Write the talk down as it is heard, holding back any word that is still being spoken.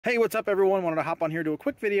Hey, what's up everyone? Wanted to hop on here to a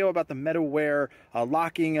quick video about the METOWARE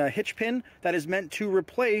locking hitch pin that is meant to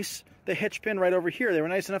replace the hitch pin right over here. They were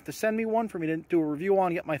nice enough to send me one for me to do a review on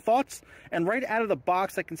and get my thoughts. And right out of the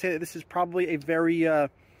box, I can say that this is probably a very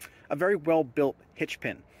well-built hitch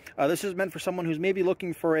pin. This is meant for someone who's maybe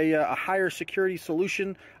looking for a higher security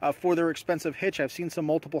solution for their expensive hitch. I've seen some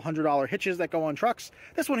multiple $100 hitches that go on trucks.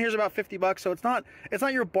 This one here is about 50 bucks, so it's not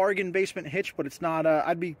your bargain basement hitch, but it's not.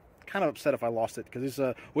 I'd be kind of upset if I lost it because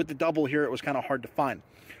with the double here, it was kind of hard to find.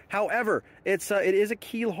 However, it is a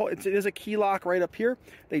key lock right up here.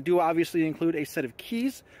 They do obviously include a set of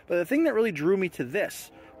keys, but the thing that really drew me to this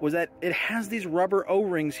was that it has these rubber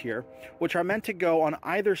O-rings here, which are meant to go on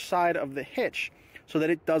either side of the hitch so that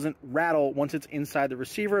it doesn't rattle once it's inside the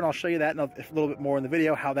receiver, and I'll show you that in a little bit more in the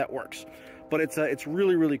video how that works. But it's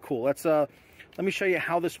really, really cool. Let me show you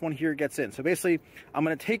how this one here gets in. So basically, I'm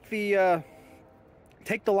going to take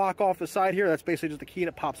the lock off the side here. That's basically just the key and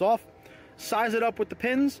it pops off. Size it up with the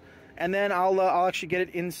pins, and then I'll actually get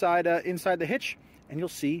it inside the hitch, and you'll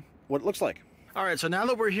see what it looks like. All right, so now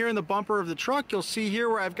that we're here in the bumper of the truck, you'll see here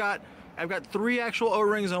where I've got 3 actual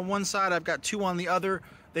O-rings on one side. I've got 2 on the other.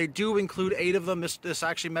 They do include 8 of them. This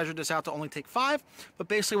actually measured this out to only take 5. But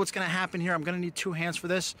basically, what's going to happen here? I'm going to need 2 hands for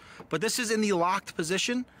this. But this is in the locked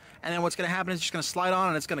position, and then what's going to happen is it's just going to slide on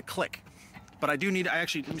and it's going to click. But let me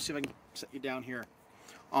see if I can set you down here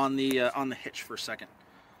on the hitch for a second.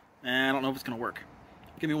 And I don't know if it's going to work.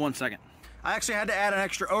 Give me 1 second. I actually had to add an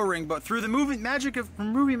extra O-ring, but through the movie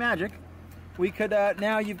magic, we could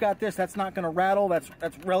now you've got this. That's not going to rattle. That's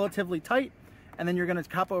relatively tight. And then you're going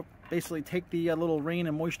to basically take the little rain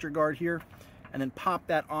and moisture guard here, and then pop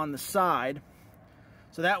that on the side.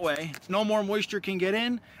 So that way, no more moisture can get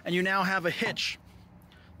in, and you now have a hitch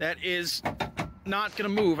that is not going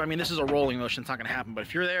to move. I mean, this is a rolling motion. It's not going to happen. But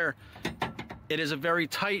if you're there, it is a very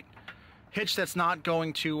tight hitch that's not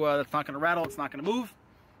going to rattle. It's not going to move.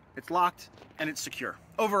 It's locked and it's secure.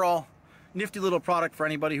 Overall, nifty little product for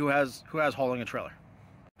anybody who has hauling a trailer.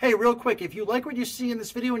 Hey, real quick, if you like what you see in this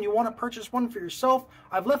video and you want to purchase one for yourself,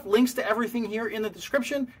 I've left links to everything here in the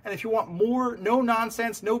description. And if you want more no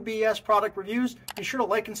nonsense, no BS product reviews, be sure to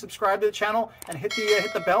like and subscribe to the channel and hit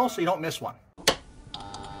the bell so you don't miss one.